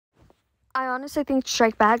I honestly think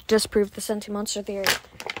Strike Back disproved the Senti monster theory.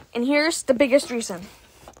 And here's the biggest reason.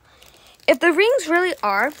 If the rings really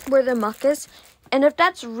are where the muck is, and if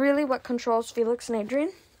that's really what controls Felix and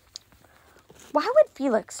Adrian, why would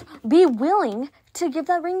Felix be willing to give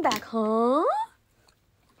that ring back, huh?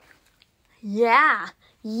 Yeah.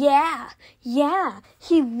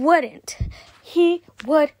 He wouldn't. He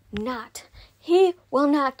would not. He will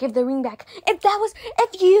not give the ring back.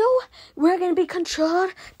 If you were going to be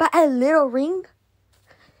controlled by a little ring,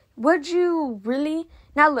 would you really?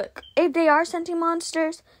 Now look, if they are Senti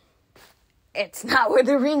monsters, it's not where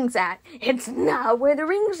the ring's at. It's not where the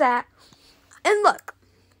ring's at. And look,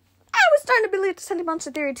 I was starting to believe the Senti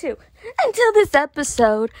monster theory too. Until this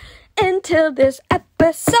episode.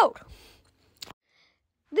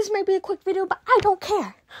 This might be a quick video, but I don't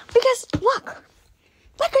care. Because, look,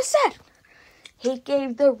 like I said, he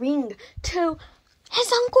gave the ring to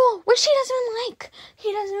his uncle, which he doesn't like.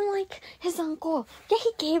 He doesn't like his uncle. Yeah,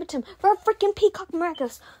 he gave it to him for a freaking peacock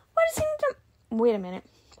miraculous. What does he need to... Wait a minute.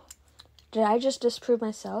 Did I just disprove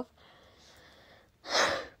myself?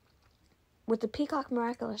 With the peacock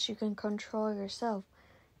miraculous, you can control yourself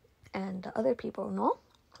and other people, no?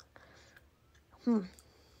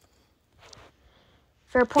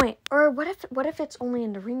 Fair point. Or what if it's only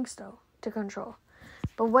in the rings though to control?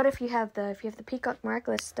 But what if you have the peacock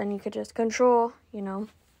miraculous, then you could just control them.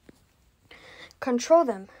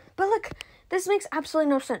 But look, this makes absolutely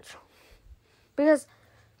no sense. Because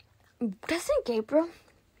doesn't Gabriel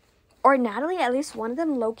or Natalie, at least one of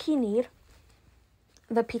them, low-key need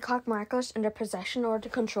the peacock miraculous in their possession in order to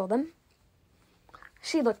control them?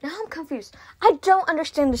 See, look, now I'm confused. I don't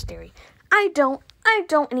understand this theory. I don't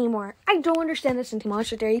anymore. I don't understand the Senti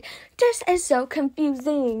monster theory. This is so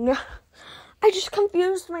confusing. I just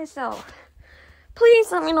confused myself.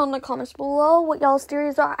 Please let me know in the comments below what y'all's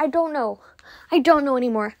theories are. I don't know. I don't know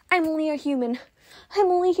anymore. I'm only a human. And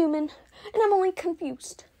I'm only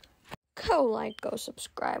confused. Go like, go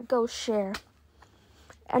subscribe, go share.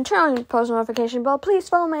 And turn on your post notification bell. Please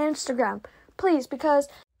follow my Instagram. Please, because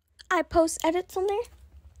I post edits on there.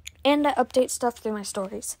 And I update stuff through my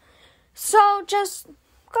stories. So, just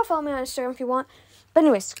go follow me on Instagram if you want. But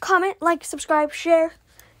anyways, comment, like, subscribe, share.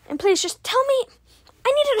 And please just tell me.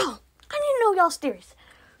 I need to know. I need to know y'all's theories.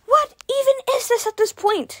 What even is this at this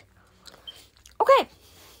point? Okay.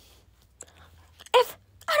 I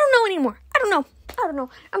don't know anymore. I don't know.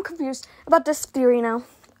 I'm confused about this theory now.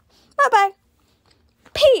 Bye-bye.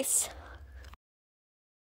 Peace.